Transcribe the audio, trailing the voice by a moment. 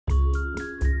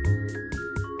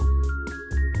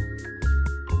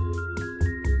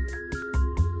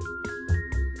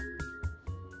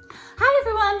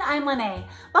I'm Lene.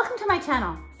 Welcome to my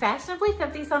channel, Fashionably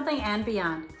 50-something and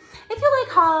beyond. If you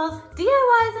like hauls,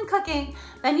 DIYs, and cooking,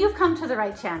 then you've come to the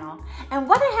right channel. And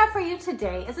what I have for you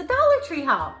today is a Dollar Tree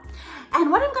haul. And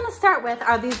what I'm gonna start with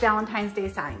are these Valentine's Day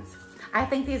signs. I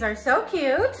think these are so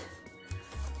cute.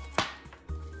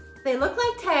 They look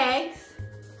like tags.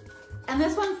 And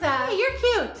this one says, hey,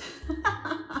 you're cute.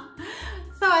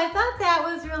 So I thought that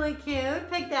was really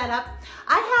cute. Pick that up.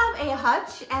 I have a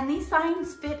hutch and these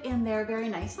signs fit in there very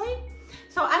nicely.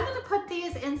 So I'm gonna put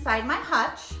these inside my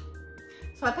hutch.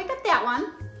 So I picked up that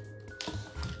one.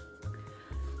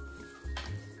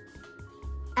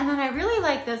 And then I really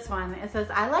like this one. It says,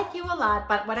 I like you a lot,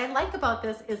 but what I like about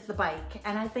this is the bike.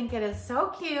 And I think it is so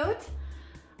cute.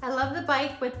 I love the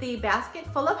bike with the basket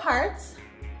full of hearts.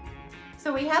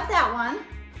 So we have that one.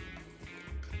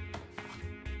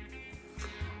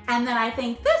 And then I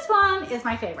think this one is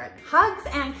my favorite. Hugs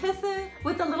and kisses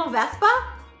with the little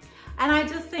Vespa. And I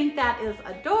just think that is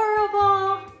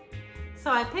adorable.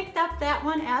 So I picked up that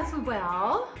one as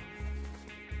well.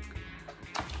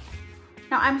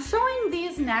 Now I'm showing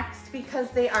these next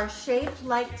because they are shaped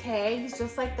like tags,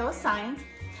 just like those signs.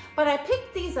 But I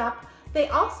picked these up. They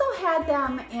also had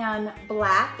them in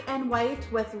black and white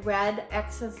with red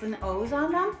X's and O's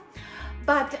on them.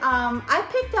 But I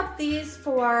picked up these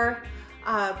for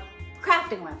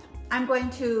crafting with. I'm going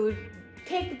to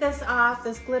take this off,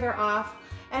 this glitter off,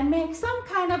 and make some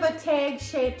kind of a tag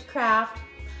shaped craft.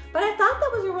 But I thought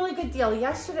that was a really good deal.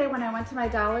 Yesterday when I went to my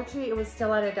Dollar Tree, it was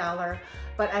still at $1,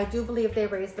 but I do believe they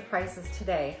raised the prices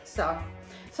today. So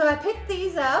I picked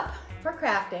these up for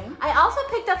crafting. I also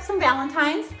picked up some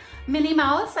Valentine's Minnie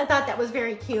Mouse. I thought that was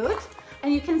very cute.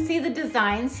 And you can see the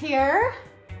designs here,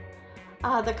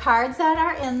 the cards that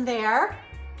are in there.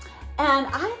 And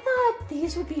I thought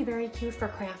these would be very cute for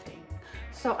crafting.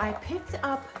 So I picked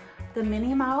up the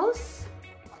Minnie Mouse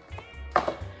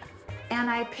and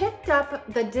I picked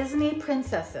up the Disney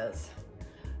princesses.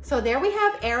 So there we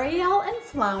have Ariel and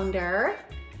Flounder.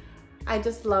 I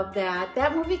just love that.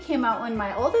 That movie came out when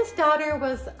my oldest daughter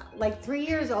was like 3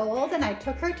 years old and I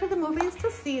took her to the movies to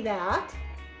see that.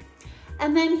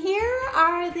 And then here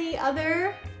are the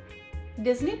other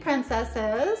Disney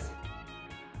princesses.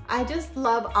 I just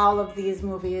love all of these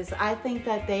movies. I think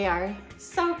that they are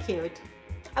so cute.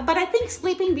 But I think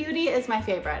Sleeping Beauty is my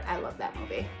favorite. I love that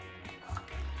movie.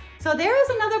 So there is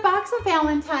another box of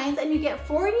Valentines and you get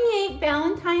 48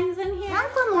 Valentines in here. Time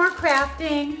for more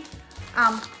crafting.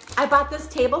 I bought this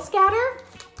table scatter.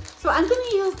 So I'm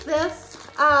gonna use this.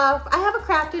 I have a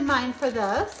craft in mind for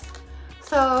this.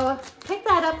 So pick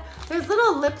that up. There's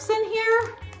little lips in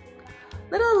here.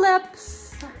 Little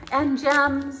lips and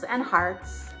gems and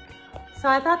hearts. So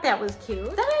I thought that was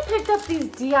cute. Then I picked up these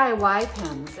DIY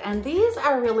pins and these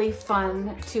are really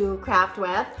fun to craft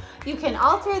with. You can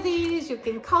alter these, you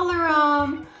can color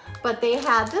them, but they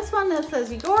had this one that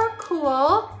says, you're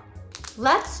cool,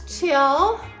 let's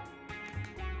chill,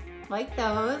 like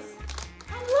those.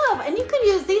 I love, and you could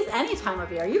use these any time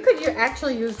of year. You could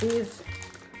actually use these,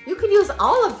 you could use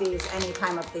all of these any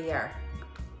time of the year.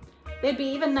 They'd be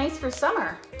even nice for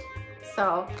summer.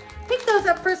 So pick those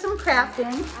up for some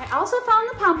crafting. I also found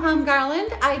the pom-pom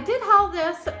garland. I did haul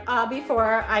this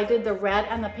before. I did the red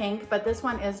and the pink, but this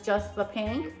one is just the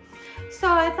pink. So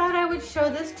I thought I would show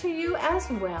this to you as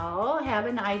well. I have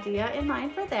an idea in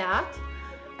mind for that.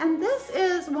 And this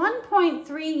is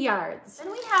 1.3 yards. And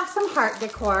we have some heart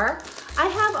decor. I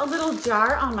have a little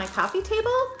jar on my coffee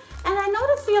table, and I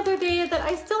noticed the other day that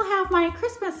I still have my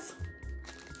Christmas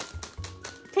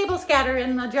table scatter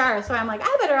in the jar. So I'm like,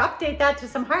 I better update that to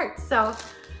some hearts. So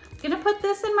I'm gonna put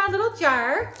this in my little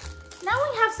jar. Now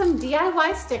we have some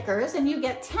DIY stickers and you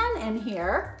get 10 in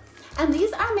here. And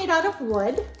these are made out of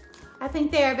wood. I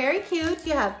think they are very cute.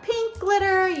 You have pink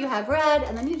glitter, you have red,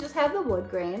 and then you just have the wood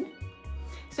grain.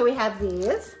 So we have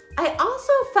these. I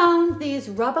also found these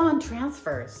rub-on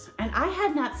transfers and I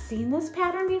had not seen this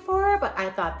pattern before, but I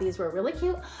thought these were really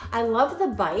cute. I love the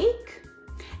bike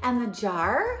and the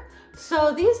jar.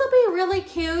 So these will be really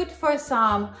cute for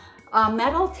some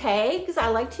metal tags. I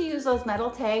like to use those metal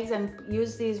tags and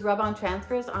use these rub-on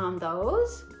transfers on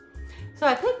those. So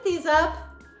I picked these up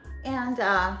and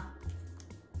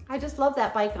I just love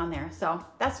that bike on there. So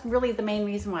that's really the main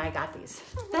reason why I got these.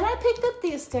 Then I picked up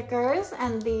these stickers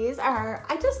and these are,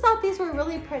 I just thought these were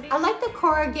really pretty. I like the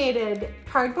corrugated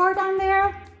cardboard on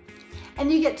there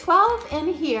and you get 12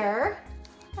 in here.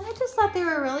 And I just thought they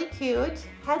were really cute.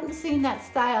 Hadn't seen that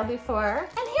style before. And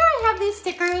here I have these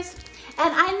stickers.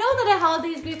 And I know that I hauled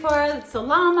these before. It's the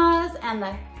llamas and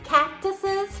the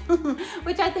cactuses,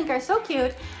 which I think are so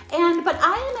cute. But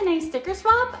I am in a sticker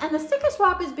swap, and the sticker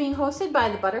swap is being hosted by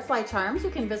the Butterfly Charms. You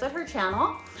can visit her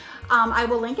channel. I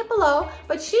will link it below,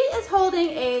 but she is holding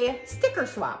a sticker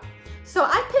swap. So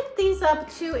I picked these up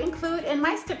to include in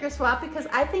my sticker swap because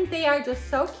I think they are just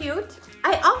so cute.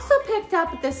 I also picked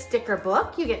up this sticker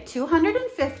book. You get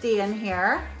 250 in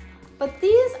here, but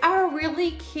these are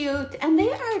really cute, and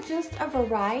they are just a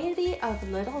variety of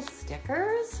little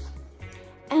stickers,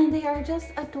 and they are just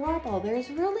adorable. There's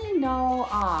really no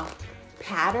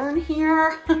pattern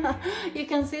here. You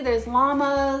can see there's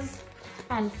llamas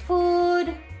and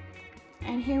food,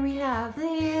 and here we have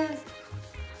these.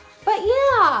 But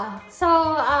yeah, so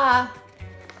I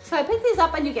picked these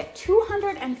up, and you get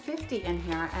 250 in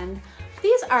here, and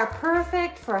these are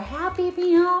perfect for a Happy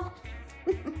Meal.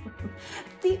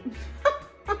 These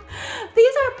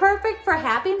are perfect for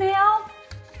Happy Meal.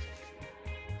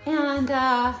 And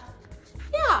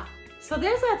yeah, so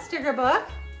there's that sticker book.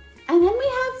 And then we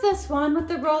have this one with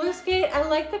the roller skate. I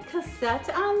like the cassette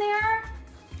on there.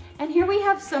 And here we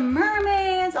have some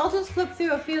mermaids. I'll just flip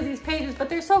through a few of these pages, but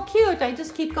they're so cute. I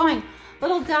just keep going.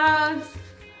 Little dogs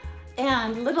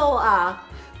and little,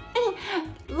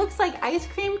 looks like ice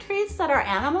cream treats that are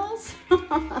animals.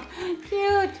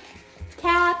 Cute.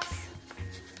 Cats.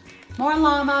 More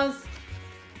llamas.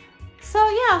 So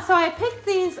yeah, so I picked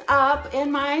these up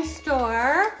in my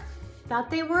store. Thought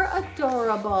they were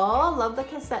adorable. Love the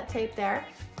cassette tape there.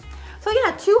 So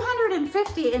yeah,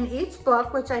 250 in each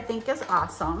book, which I think is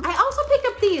awesome. I also picked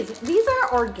up these. These are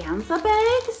organza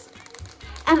bags.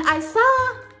 And I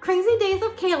saw Crazy Days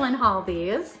of Kaylin haul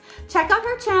these. Check out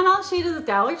her channel. She does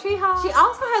Dollar Tree haul. She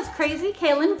also has Crazy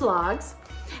Kaylin vlogs.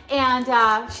 And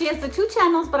she has the two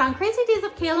channels, but on Crazy Days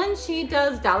of Kaylin, she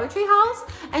does Dollar Tree hauls.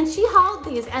 And she hauled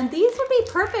these. And these would be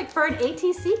perfect for an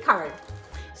ATC card.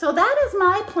 So that is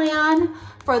my plan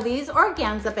for these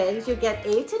organza bags. You get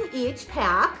 8 in each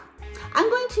pack. I'm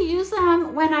going to use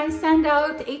them when I send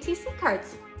out ATC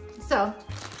cards. So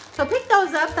pick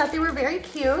those up, thought they were very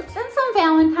cute. And some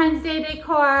Valentine's Day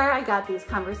decor. I got these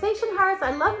conversation hearts.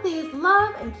 I love these,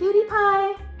 Love and Cutie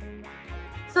Pie.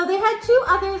 So they had 2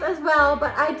 others as well,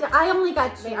 but I only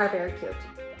got 2. They are very cute.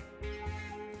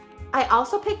 I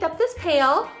also picked up this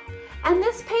pail, and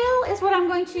this pail is what I'm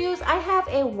going to use. I have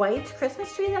a white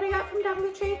Christmas tree that I got from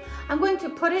Dollar Tree. I'm going to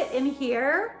put it in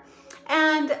here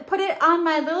and put it on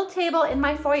my little table in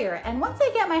my foyer. And once I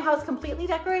get my house completely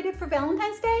decorated for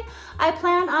Valentine's Day, I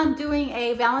plan on doing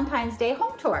a Valentine's Day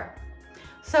home tour.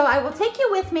 So I will take you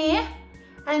with me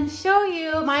and show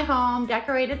you my home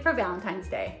decorated for Valentine's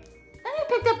Day. Then I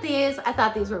picked up these. I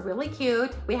thought these were really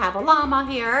cute. We have a llama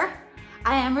here.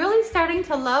 I am really starting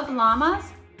to love llamas.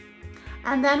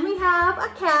 And then we have a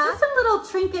cat. Just some little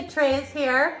trinket trays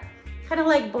here, kind of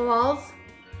like bowls.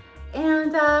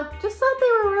 And just thought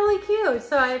they were really cute.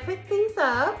 So I picked these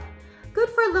up. Good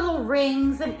for little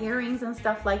rings and earrings and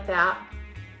stuff like that.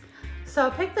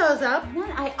 So pick those up. And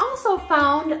then I also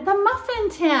found the muffin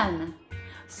tin.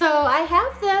 So I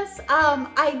have this.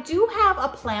 I do have a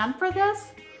plan for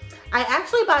this. I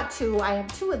actually bought 2. I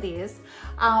have 2 of these.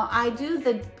 I do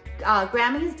the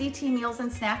Grammy's DT Meals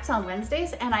and Snacks on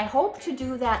Wednesdays, and I hope to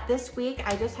do that this week.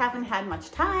 I just haven't had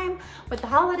much time with the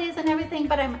holidays and everything,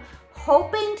 but I'm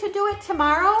hoping to do it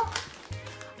tomorrow.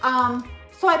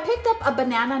 So I picked up a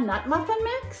banana nut muffin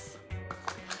mix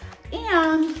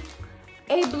and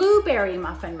a blueberry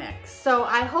muffin mix. So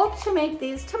I hope to make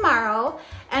these tomorrow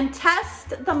and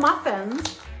test the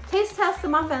muffins, taste test the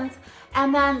muffins,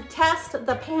 and then test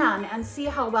the pan and see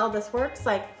how well this works.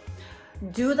 Like,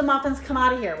 do the muffins come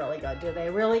out of here really good? Do they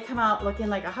really come out looking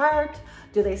like a heart?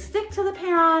 Do they stick to the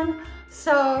pan?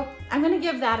 So I'm gonna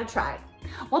give that a try.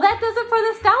 Well, that does it for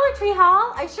this Dollar Tree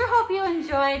haul. I sure hope you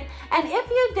enjoyed. And if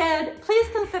you did, please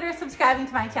consider subscribing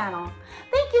to my channel.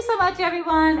 Thank you so much,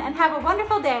 everyone, and have a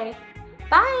wonderful day.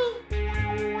 Bye.